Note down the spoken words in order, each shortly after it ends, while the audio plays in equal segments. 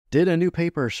Did a new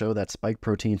paper show that spike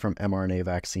protein from mRNA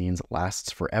vaccines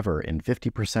lasts forever in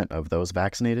 50% of those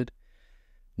vaccinated?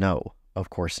 No, of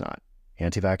course not.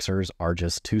 Anti-vaxxers are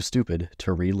just too stupid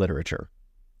to read literature.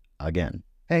 Again.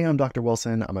 Hey, I'm Dr.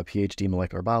 Wilson. I'm a PhD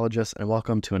molecular biologist, and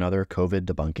welcome to another COVID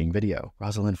debunking video.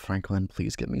 Rosalind Franklin,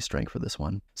 please give me strength for this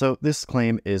one. So this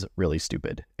claim is really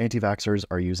stupid. Anti-vaxxers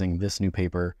are using this new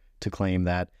paper to claim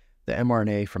that the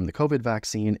mRNA from the COVID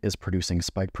vaccine is producing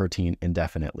spike protein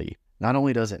indefinitely. Not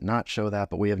only does it not show that,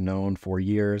 but we have known for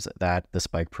years that the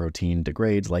spike protein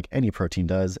degrades like any protein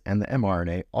does, and the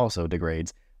mRNA also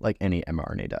degrades like any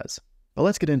mRNA does. But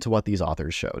let's get into what these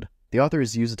authors showed. The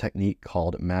authors use a technique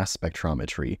called mass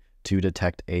spectrometry to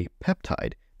detect a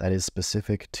peptide that is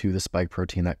specific to the spike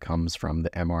protein that comes from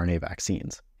the mRNA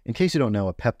vaccines. In case you don't know,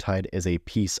 a peptide is a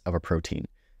piece of a protein.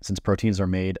 Since proteins are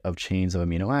made of chains of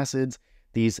amino acids,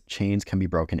 these chains can be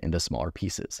broken into smaller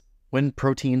pieces. When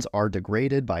proteins are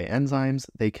degraded by enzymes,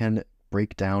 they can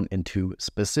break down into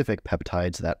specific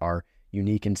peptides that are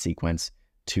unique in sequence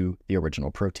to the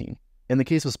original protein. In the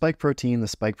case of spike protein, the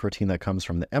spike protein that comes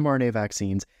from the mRNA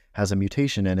vaccines has a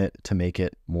mutation in it to make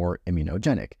it more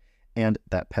immunogenic, and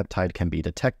that peptide can be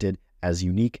detected as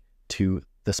unique to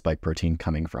the spike protein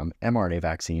coming from mRNA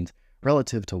vaccines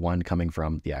relative to one coming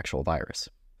from the actual virus.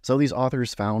 So these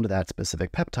authors found that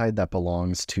specific peptide that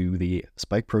belongs to the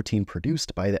spike protein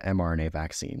produced by the mRNA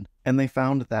vaccine. And they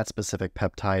found that specific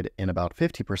peptide in about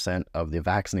 50% of the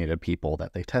vaccinated people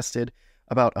that they tested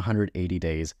about 180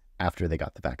 days after they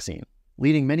got the vaccine,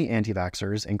 leading many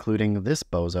anti-vaxxers, including this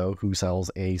bozo who sells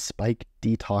a spike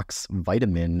detox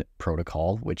vitamin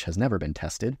protocol, which has never been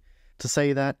tested, to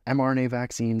say that mRNA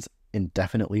vaccines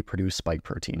indefinitely produce spike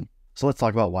protein. So let's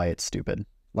talk about why it's stupid.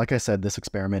 Like I said, this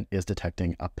experiment is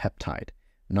detecting a peptide,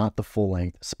 not the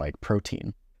full-length spike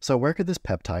protein. So where could this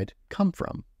peptide come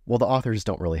from? Well, the authors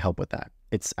don't really help with that.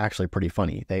 It's actually pretty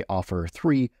funny. They offer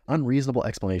 3 unreasonable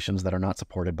explanations that are not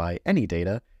supported by any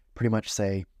data, pretty much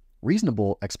say,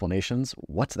 reasonable explanations,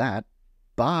 what's that?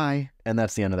 Bye. And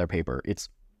that's the end of their paper. It's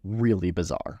really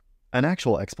bizarre. An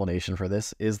actual explanation for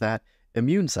this is that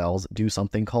immune cells do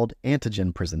something called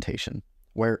antigen presentation,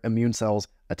 where immune cells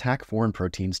attack foreign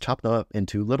proteins, chop them up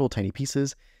into little tiny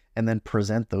pieces, and then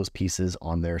present those pieces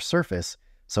on their surface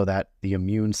so that the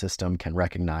immune system can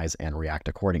recognize and react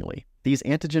accordingly. These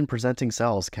antigen-presenting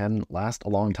cells can last a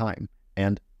long time,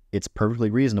 and it's perfectly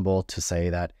reasonable to say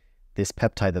that this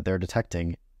peptide that they're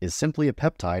detecting is simply a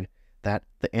peptide that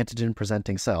the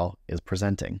antigen-presenting cell is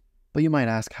presenting. But you might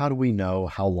ask, how do we know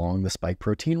how long the spike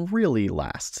protein really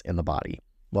lasts in the body?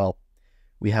 Well,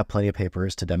 we have plenty of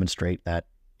papers to demonstrate that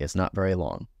it's not very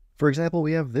long. For example,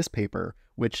 we have this paper,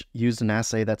 which used an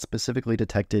assay that specifically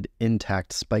detected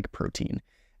intact spike protein,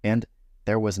 and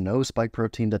there was no spike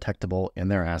protein detectable in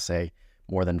their assay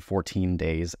more than 14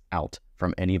 days out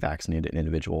from any vaccinated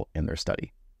individual in their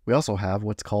study. We also have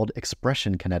what's called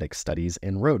expression kinetics studies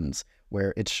in rodents,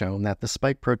 where it's shown that the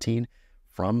spike protein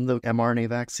from the mRNA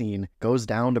vaccine goes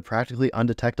down to practically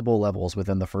undetectable levels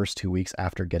within the first 2 weeks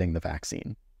after getting the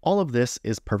vaccine. All of this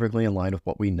is perfectly in line with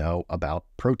what we know about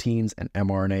proteins and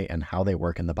mRNA and how they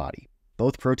work in the body.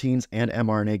 Both proteins and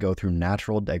mRNA go through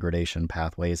natural degradation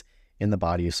pathways in the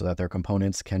body so that their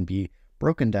components can be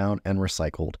broken down and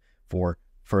recycled for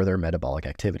further metabolic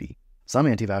activity. Some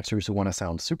anti-vaxxers who want to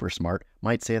sound super smart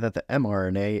might say that the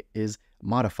mRNA is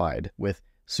modified with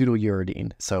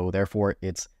pseudouridine, so therefore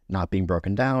it's not being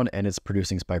broken down and it's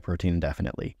producing spike protein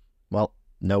indefinitely. Well,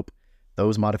 nope.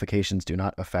 Those modifications do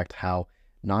not affect how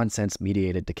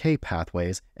nonsense-mediated decay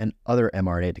pathways and other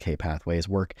mRNA decay pathways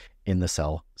work in the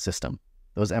cell system.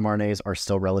 Those mRNAs are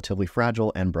still relatively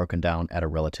fragile and broken down at a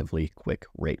relatively quick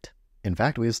rate. In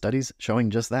fact, we have studies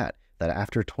showing just that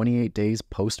after 28 days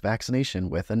post-vaccination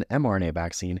with an mRNA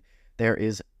vaccine, there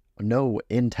is no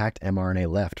intact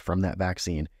mRNA left from that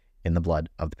vaccine in the blood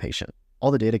of the patient.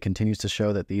 All the data continues to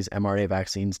show that these mRNA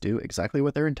vaccines do exactly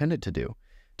what they're intended to do,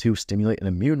 to stimulate an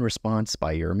immune response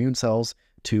by your immune cells,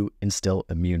 to instill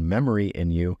immune memory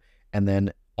in you, and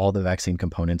then all the vaccine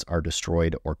components are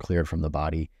destroyed or cleared from the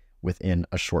body within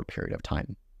a short period of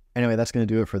time. Anyway, that's going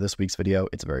to do it for this week's video.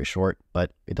 It's very short,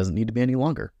 but it doesn't need to be any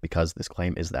longer because this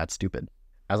claim is that stupid.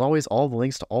 As always, all the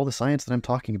links to all the science that I'm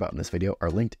talking about in this video are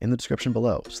linked in the description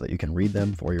below so that you can read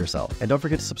them for yourself. And don't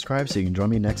forget to subscribe so you can join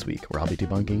me next week where I'll be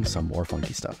debunking some more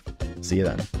funky stuff. See you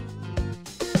then.